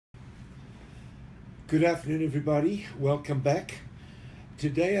Good afternoon, everybody. Welcome back.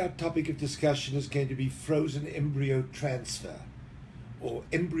 Today our topic of discussion is going to be frozen embryo transfer or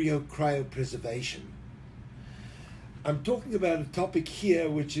embryo cryopreservation. I'm talking about a topic here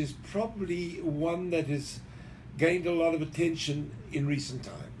which is probably one that has gained a lot of attention in recent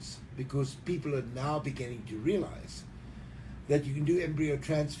times because people are now beginning to realize that you can do embryo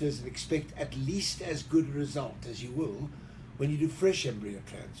transfers and expect at least as good a result as you will when you do fresh embryo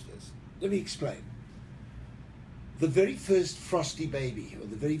transfers. Let me explain. The very first frosty baby, or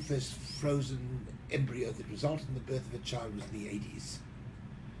the very first frozen embryo that resulted in the birth of a child, was in the 80s.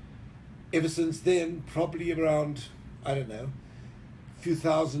 Ever since then, probably around, I don't know, a few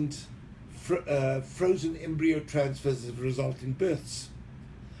thousand frozen embryo transfers have resulted in births.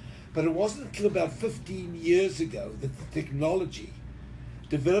 But it wasn't until about 15 years ago that the technology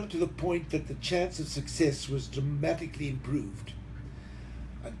developed to the point that the chance of success was dramatically improved.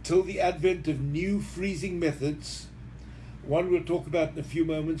 Until the advent of new freezing methods, one we'll talk about in a few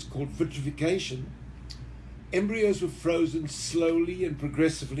moments, called vitrification, embryos were frozen slowly and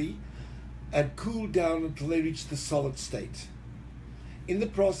progressively and cooled down until they reached the solid state. In the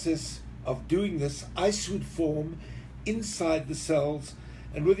process of doing this, ice would form inside the cells,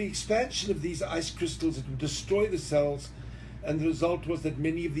 and with the expansion of these ice crystals, it would destroy the cells, and the result was that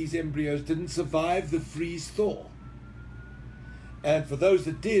many of these embryos didn't survive the freeze-thaw. And for those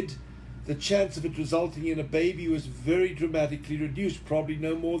that did, the chance of it resulting in a baby was very dramatically reduced, probably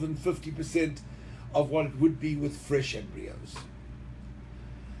no more than 50% of what it would be with fresh embryos.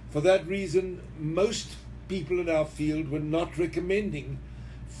 For that reason, most people in our field were not recommending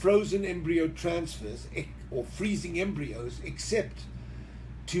frozen embryo transfers or freezing embryos, except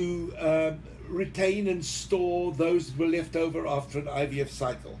to retain and store those that were left over after an IVF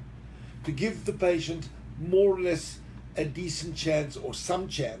cycle, to give the patient more or less a decent chance or some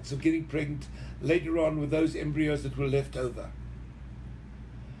chance of getting pregnant later on with those embryos that were left over.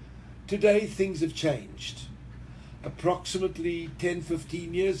 Today things have changed. Approximately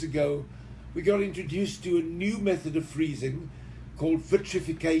 10-15 years ago, we got introduced to a new method of freezing called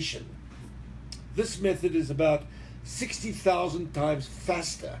vitrification. This method is about 60,000 times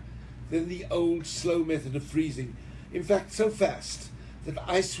faster than the old slow method of freezing. In fact, so fast that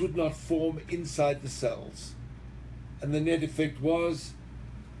ice would not form inside the cells. And the net effect was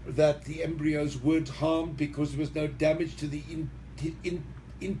that the embryos weren't harmed because there was no damage to the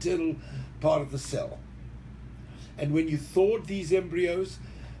internal part of the cell. And when you thawed these embryos,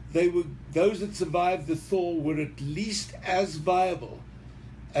 those that survived the thaw were at least as viable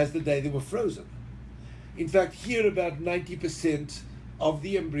as the day they were frozen. In fact, here about 90% of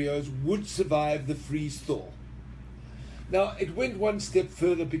the embryos would survive the freeze thaw. Now, it went one step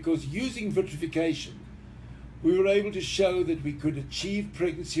further because using vitrification, we were able to show that we could achieve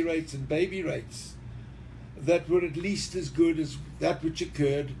pregnancy rates and baby rates that were at least as good as that which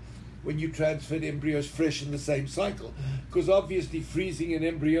occurred when you transferred embryos fresh in the same cycle. Because obviously freezing an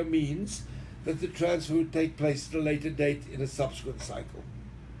embryo means that the transfer would take place at a later date in a subsequent cycle.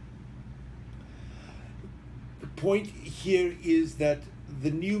 The point here is that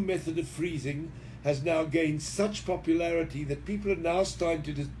the new method of freezing has now gained such popularity that people are now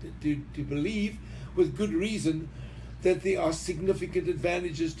starting to believe, with good reason, that there are significant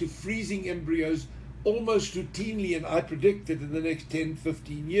advantages to freezing embryos almost routinely, and I predict that in the next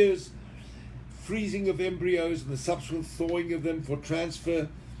 10-15 years, freezing of embryos and the subsequent thawing of them for transfer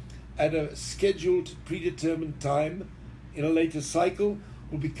at a scheduled, predetermined time in a later cycle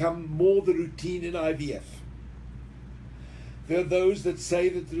will become more the routine in IVF. There are those that say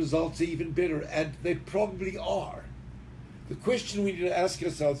that the results are even better, and they probably are. The question we need to ask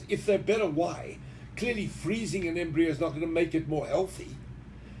ourselves, if they're better, why? Clearly freezing an embryo is not going to make it more healthy,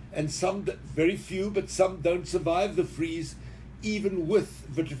 and some, very few, but some don't survive the freeze even with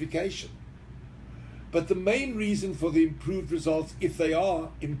vitrification. But the main reason for the improved results, if they are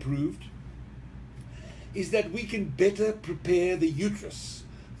improved, is that we can better prepare the uterus,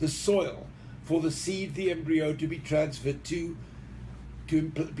 the soil, for the seed, the embryo, to be transferred to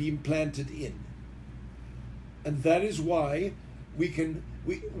be implanted in. And that is why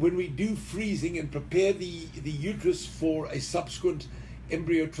when we do freezing and prepare the uterus for a subsequent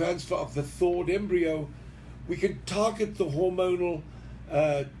embryo transfer of the thawed embryo, we can target the hormonal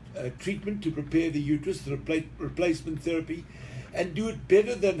treatment to prepare the uterus, the replacement therapy, and do it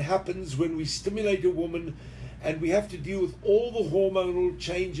better than happens when we stimulate a woman and we have to deal with all the hormonal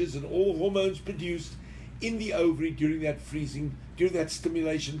changes and all the hormones produced in the ovary during that freezing, during that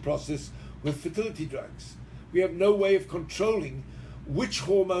stimulation process with fertility drugs. We have no way of controlling which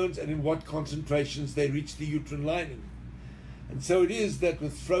hormones and in what concentrations they reach the uterine lining. And so it is that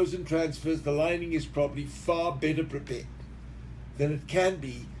with frozen transfers, the lining is probably far better prepared than it can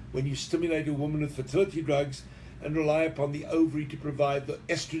be when you stimulate a woman with fertility drugs and rely upon the ovary to provide the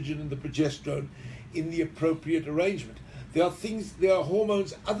estrogen and the progesterone in the appropriate arrangement. There are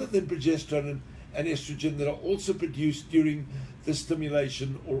hormones other than progesterone and estrogen that are also produced during the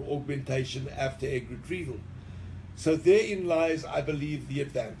stimulation or augmentation after egg retrieval. So therein lies, I believe, the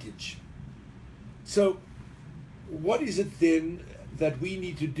advantage. So what is it then that we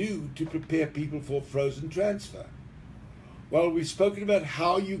need to do to prepare people for frozen transfer? Well, we've spoken about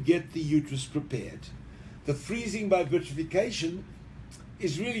how you get the uterus prepared. The freezing by vitrification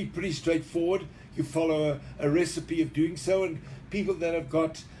is really pretty straightforward. You follow a recipe of doing so, and people that have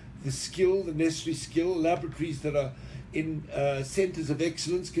got the skill, the necessary skill, laboratories that are in centers of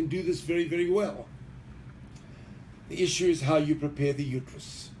excellence can do this very, very well. The issue is how you prepare the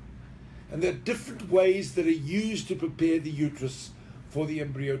uterus. And there are different ways that are used to prepare the uterus for the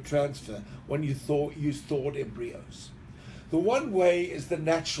embryo transfer when you use thawed embryos. The one way is the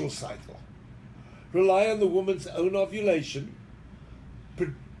natural cycle. Rely on the woman's own ovulation,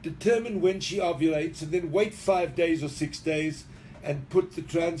 determine when she ovulates, and then wait 5 days or 6 days and put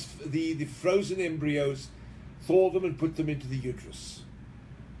the frozen embryos, thaw them and put them into the uterus.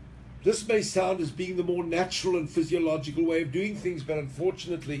 This may sound as being the more natural and physiological way of doing things, but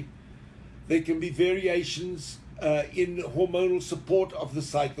unfortunately there can be variations in hormonal support of the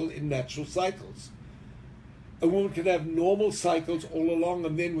cycle in natural cycles. A woman can have normal cycles all along,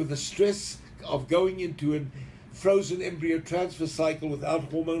 and then with the stress of going into a frozen embryo transfer cycle without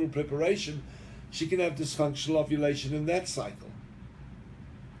hormonal preparation, she can have dysfunctional ovulation in that cycle.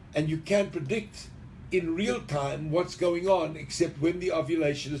 And you can't predict in real time what's going on except when the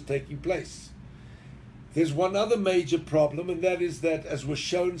ovulation is taking place. There's one other major problem, and that is that, as was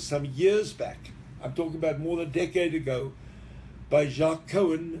shown some years back, I'm talking about more than a decade ago, by Jacques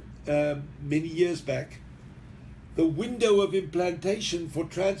Cohen many years back, the window of implantation for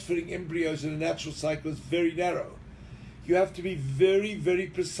transferring embryos in a natural cycle is very narrow. You have to be very, very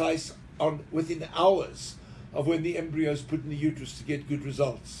precise within hours of when the embryo is put in the uterus to get good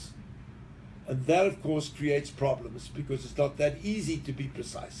results. And that, of course, creates problems because it's not that easy to be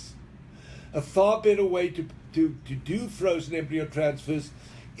precise. A far better way to do frozen embryo transfers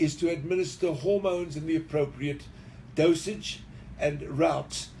is to administer hormones in the appropriate dosage and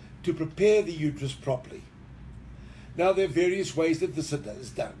route to prepare the uterus properly. Now, there are various ways that this is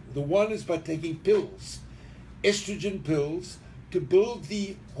done. The one is by taking pills, estrogen pills, to build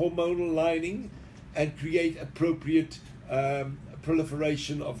the hormonal lining and create appropriate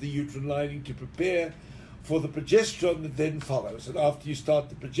proliferation of the uterine lining to prepare for the progesterone that then follows. And after you start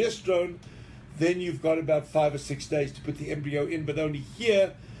the progesterone, then you've got about 5 or 6 days to put the embryo in, but only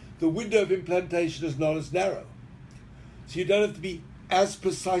here the window of implantation is not as narrow. So you don't have to be as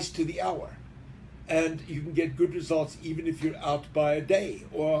precise to the hour. And you can get good results even if you're out by a day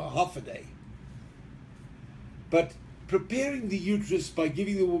or half a day. But preparing the uterus by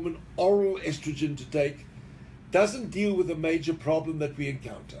giving the woman oral estrogen to take doesn't deal with a major problem that we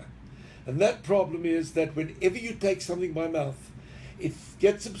encounter. And that problem is that whenever you take something by mouth, it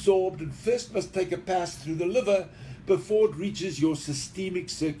gets absorbed and first must take a pass through the liver before it reaches your systemic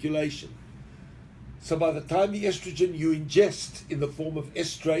circulation. So by the time the estrogen you ingest in the form of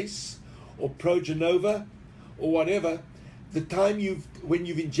estrase or progenova or whatever, when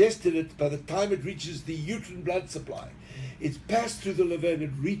you've ingested it, by the time it reaches the uterine blood supply, it's passed through the liver and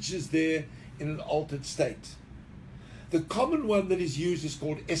it reaches there in an altered state. The common one that is used is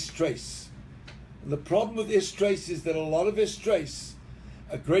called estrase. And the problem with estrase is that a lot of estrase,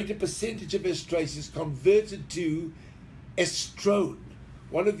 a greater percentage of estrase, is converted to estrone,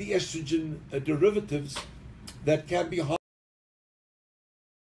 one of the estrogen derivatives that can be harmful.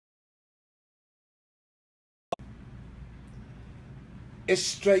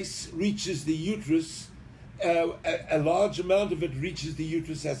 Estrase reaches the uterus, a large amount of it reaches the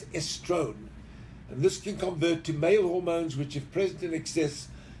uterus as estrone. And this can convert to male hormones which, if present in excess,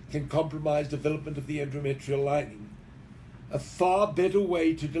 can compromise development of the endometrial lining. A far better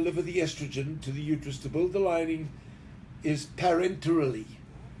way to deliver the estrogen to the uterus to build the lining is parenterally.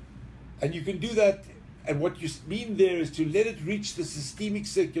 And you can do that, and what you mean there is to let it reach the systemic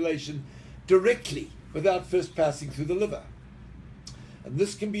circulation directly without first passing through the liver. And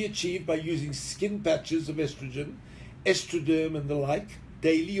this can be achieved by using skin patches of estrogen, estroderm and the like,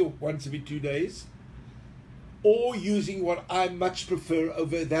 daily or once every 2 days, or using what I much prefer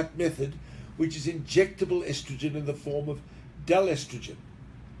over that method, which is injectable estrogen in the form of delestrogen,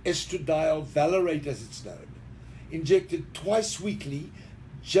 estradiol valerate as it's known, injected twice weekly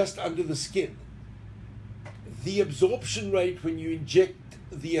just under the skin. The absorption rate when you inject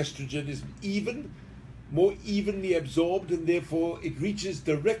the estrogen is more evenly absorbed, and therefore it reaches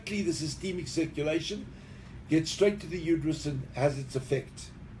directly the systemic circulation, gets straight to the uterus, and has its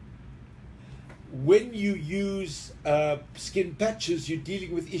effect. When you use skin patches, you're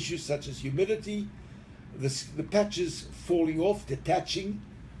dealing with issues such as humidity, the patches falling off, detaching,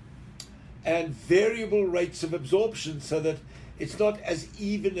 and variable rates of absorption, so that it's not as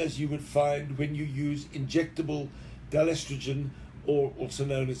even as you would find when you use injectable dalestrogen, or also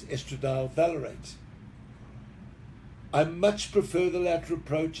known as estradiol valerate. I much prefer the latter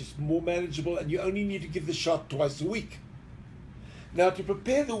approach. It's more manageable, and you only need to give the shot twice a week. Now, to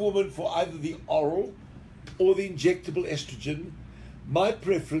prepare the woman for either the oral or the injectable estrogen, my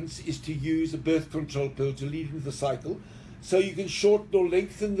preference is to use a birth control pill to lead into the cycle, so you can shorten or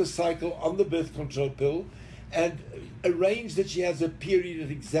lengthen the cycle on the birth control pill and arrange that she has a period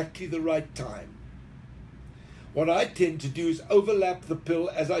at exactly the right time. What I tend to do is overlap the pill,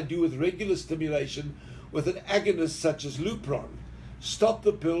 as I do with regular stimulation, with an agonist such as Lupron. Stop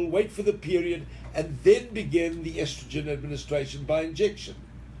the pill, wait for the period, and then begin the estrogen administration by injection.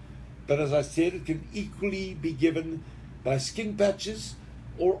 But as I said, it can equally be given by skin patches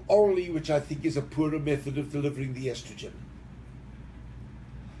or orally, which I think is a poorer method of delivering the estrogen.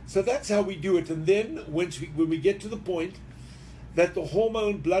 So that's how we do it. And then when we get to the point that the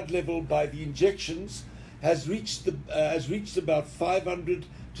hormone blood level by the injections has reached about 500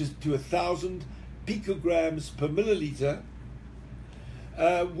 to 1,000 picograms per milliliter,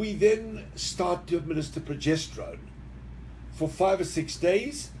 we then start to administer progesterone for 5 or 6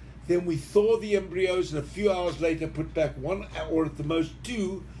 days. Then we thaw the embryos, and a few hours later put back 1 or at the most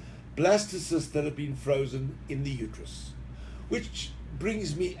 2 blastocysts that have been frozen in the uterus. Which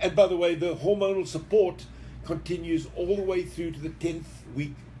brings me, and by the way, the hormonal support continues all the way through to the 10th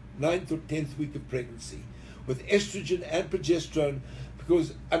week, 9th or 10th week of pregnancy, with estrogen and progesterone,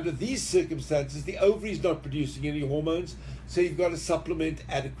 because under these circumstances, the ovary is not producing any hormones, so you've got to supplement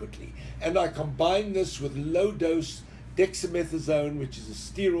adequately. And I combine this with low-dose dexamethasone, which is a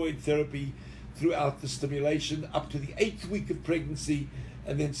steroid therapy, throughout the stimulation up to the 8th week of pregnancy,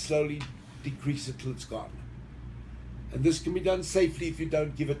 and then slowly decrease it till it's gone. And this can be done safely if you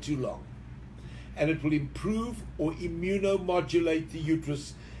don't give it too long. And it will improve or immunomodulate the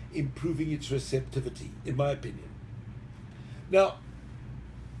uterus, improving its receptivity, in my opinion. Now,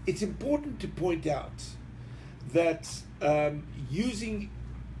 it's important to point out that using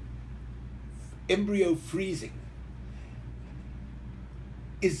embryo freezing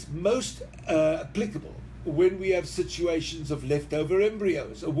is most applicable when we have situations of leftover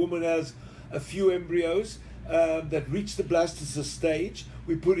embryos. A woman has a few embryos that reach the blastocyst stage.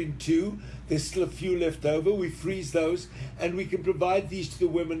 We put in 2, there's still a few left over, we freeze those, and we can provide these to the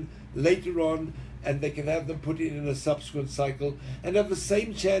women later on, and they can have them put in a subsequent cycle and have the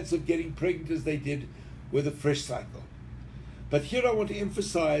same chance of getting pregnant as they did with a fresh cycle. But here I want to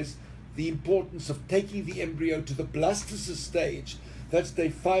emphasize the importance of taking the embryo to the blastocyst stage. That's day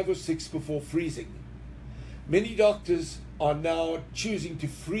 5 or 6 before freezing. Many doctors are now choosing to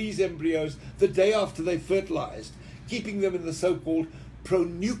freeze embryos the day after they fertilized, keeping them in the so-called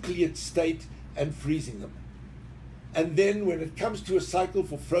pronucleate state and freezing them. And then when it comes to a cycle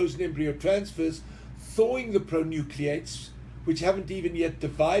for frozen embryo transfers, thawing the pronucleates, which haven't even yet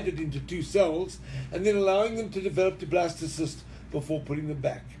divided into 2 cells, and then allowing them to develop to blastocyst before putting them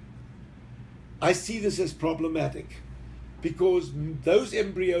back. I see this as problematic, because those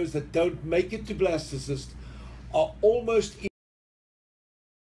embryos that don't make it to blastocyst are almost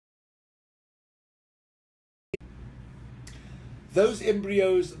those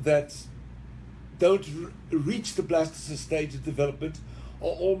embryos that don't reach the blastocyst stage of development are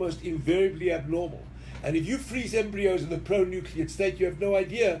almost invariably abnormal. And if you freeze embryos in the pronucleate state, you have no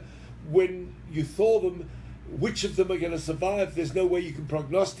idea when you thaw them which of them are going to survive. There's no way you can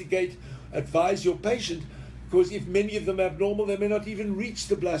prognosticate, advise your patient, because if many of them are abnormal, they may not even reach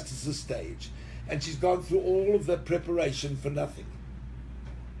the blastocyst stage. And she's gone through all of that preparation for nothing.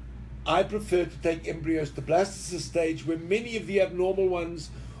 I prefer to take embryos to blastocyst stage, where many of the abnormal ones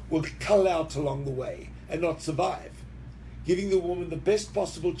will cull out along the way and not survive, giving the woman the best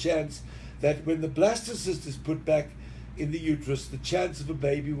possible chance that when the blastocyst is put back in the uterus, the chance of a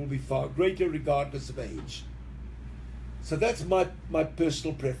baby will be far greater regardless of age. So that's my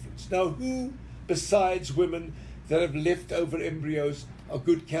personal preference. Now, who besides women that have leftover embryos are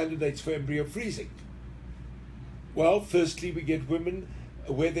good candidates for embryo freezing? Well, firstly, we get women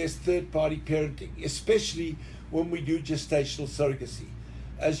where there's third-party parenting, especially when we do gestational surrogacy.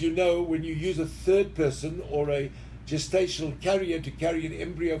 As you know, when you use a third person or a gestational carrier to carry an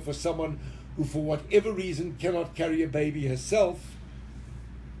embryo for someone who for whatever reason cannot carry a baby herself,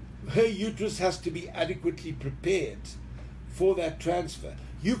 her uterus has to be adequately prepared for that transfer.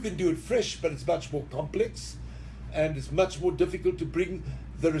 You can do it fresh, but it's much more complex, and it's much more difficult to bring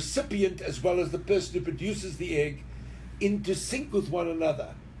the recipient as well as the person who produces the egg into sync with one another.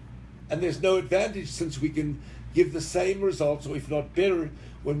 And there's no advantage, since we can give the same results, or if not better,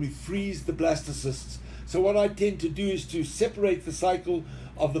 when we freeze the blastocysts. So what I tend to do is to separate the cycle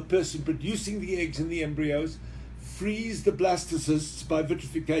of the person producing the eggs and the embryos, freeze the blastocysts by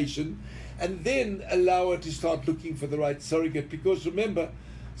vitrification, and then allow her to start looking for the right surrogate. Because remember,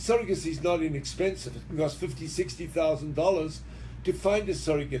 surrogacy is not inexpensive. It can cost $50,000, $60,000 to find a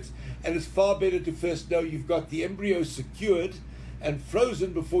surrogate. And it's far better to first know you've got the embryo secured and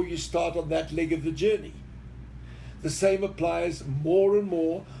frozen before you start on that leg of the journey. The same applies more and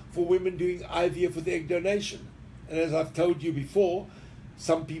more for women doing IVF with egg donation. And as I've told you before,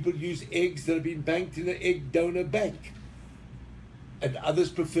 some people use eggs that have been banked in an egg donor bank, and others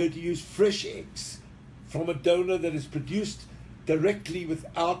prefer to use fresh eggs from a donor that is produced directly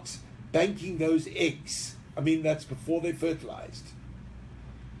without banking those eggs. I mean, that's before they're fertilized.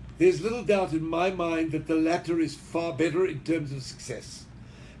 There's little doubt in my mind that the latter is far better in terms of success.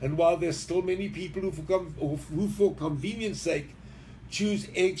 And while there's still many people who for convenience sake choose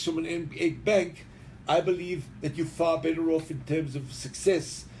eggs from an egg bank, I believe that you're far better off in terms of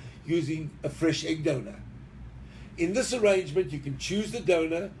success using a fresh egg donor. In this arrangement, you can choose the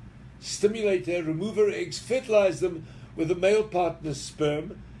donor, stimulate her, remove her eggs, fertilize them with the male partner's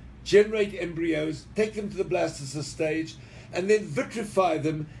sperm, generate embryos, take them to the blastocyst stage, and then vitrify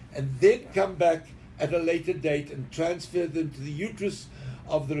them, and then come back at a later date and transfer them to the uterus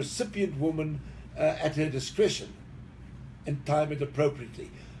of the recipient woman at her discretion, and time it appropriately.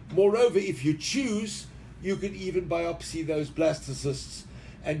 Moreover, if you choose, you can even biopsy those blastocysts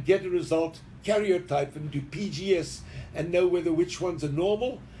and get a result, karyotype them, do PGS, and know whether which ones are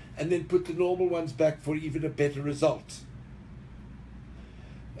normal, and then put the normal ones back for even a better result.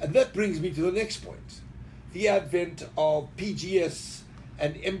 And that brings me to the next point. The advent of PGS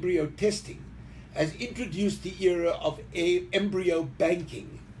and embryo testing has introduced the era of embryo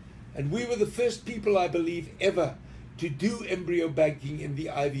banking. And we were the first people, I believe, ever to do embryo banking in the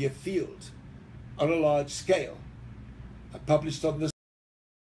IVF field on a large scale. I published on this.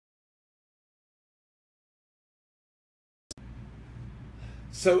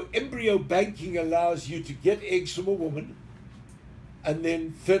 So embryo banking allows you to get eggs from a woman and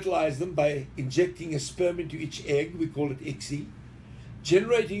then fertilize them by injecting a sperm into each egg. We call it ICSI.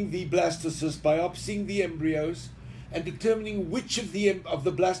 Generating the blastocyst, biopsying the embryos, and determining which of the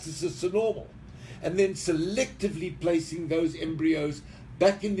blastocysts are normal, and then selectively placing those embryos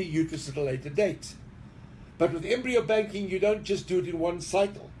back in the uterus at a later date. But with embryo banking, you don't just do it in one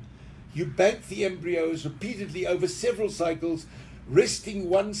cycle. You bank the embryos repeatedly over several cycles,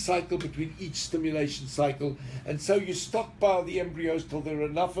 resting one cycle between each stimulation cycle, and so you stockpile the embryos till there are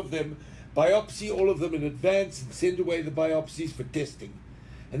enough of them, biopsy all of them in advance, and send away the biopsies for testing.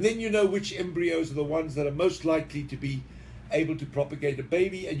 And then you know which embryos are the ones that are most likely to be able to propagate a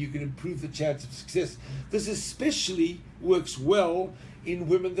baby, and you can improve the chance of success. This especially works well in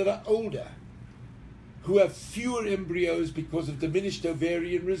women that are older, who have fewer embryos because of diminished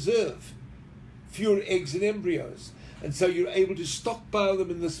ovarian reserve, fewer eggs and embryos. And so you're able to stockpile them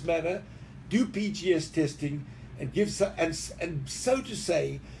in this manner, do PGS testing, and and so to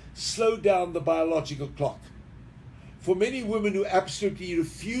say, slow down the biological clock. For many women who absolutely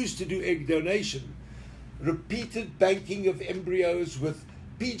refuse to do egg donation, repeated banking of embryos with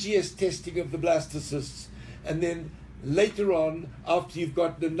PGS testing of the blastocysts, and then later on, after you've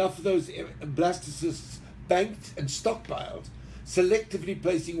gotten enough of those blastocysts banked and stockpiled, selectively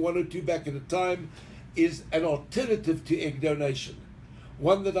placing one or two back at a time, is an alternative to egg donation,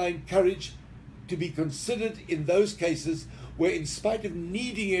 one that I encourage to be considered in those cases where, in spite of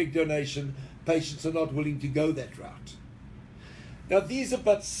needing egg donation, patients are not willing to go that route. Now, these are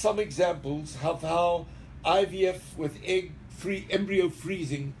but some examples of how IVF with embryo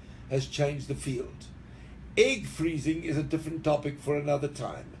freezing has changed the field. Egg freezing is a different topic for another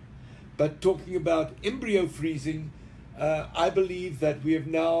time. But talking about embryo freezing, I believe that we are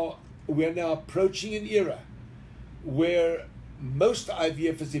now approaching an era where most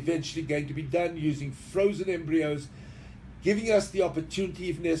IVF is eventually going to be done using frozen embryos, giving us the opportunity,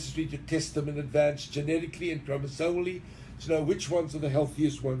 if necessary, to test them in advance genetically and chromosomally to know which ones are the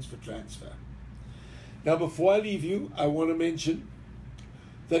healthiest ones for transfer. Now, before I leave you, I want to mention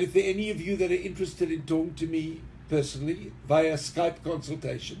that if there are any of you that are interested in talking to me personally via Skype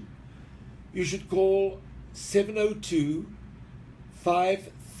consultation, you should call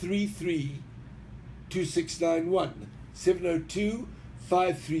 702-533-8255. 533 2691. 702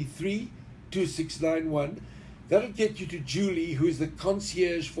 533 2691. That'll get you to Julie, who is the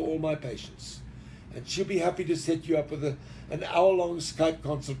concierge for all my patients. And she'll be happy to set you up with an hour-long Skype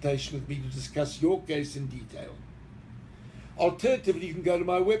consultation with me to discuss your case in detail. Alternatively, you can go to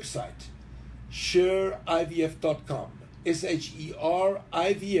my website, sherivf.com,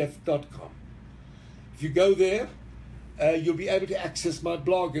 SHERIVF.com. If you go there, you'll be able to access my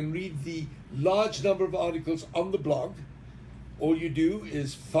blog and read the large number of articles on the blog. All you do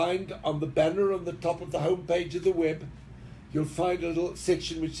is find on the banner on the top of the home page of the web, you'll find a little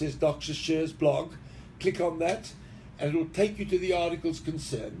section which says Dr. Sher's blog. Click on that, and it'll take you to the articles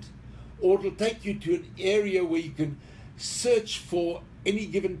concerned, or it'll take you to an area where you can search for any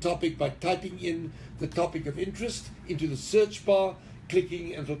given topic by typing in the topic of interest into the search bar,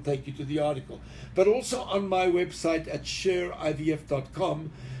 clicking, and it'll take you to the article. But also on my website at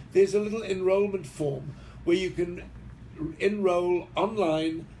sherivf.com, there's a little enrollment form where you can enroll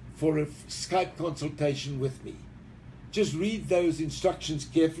online for a Skype consultation with me. Just read those instructions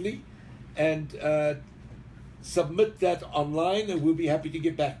carefully and submit that online, and we'll be happy to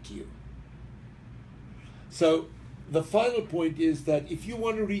get back to you. So the final point is that if you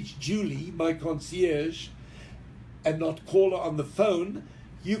want to reach Julie, my concierge, and not call her on the phone,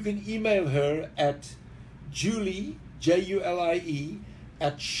 you can email her at Julie, Julie,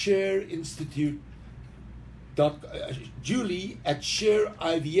 at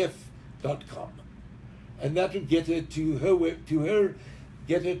Julie@sherivf.com, and that will get her to her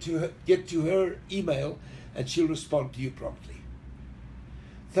get to her email, and she'll respond to you promptly.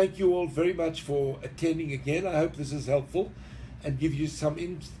 Thank you all very much for attending again. I hope this is helpful and give you some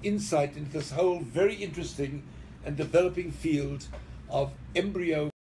insight into this whole very interesting and developing field of embryo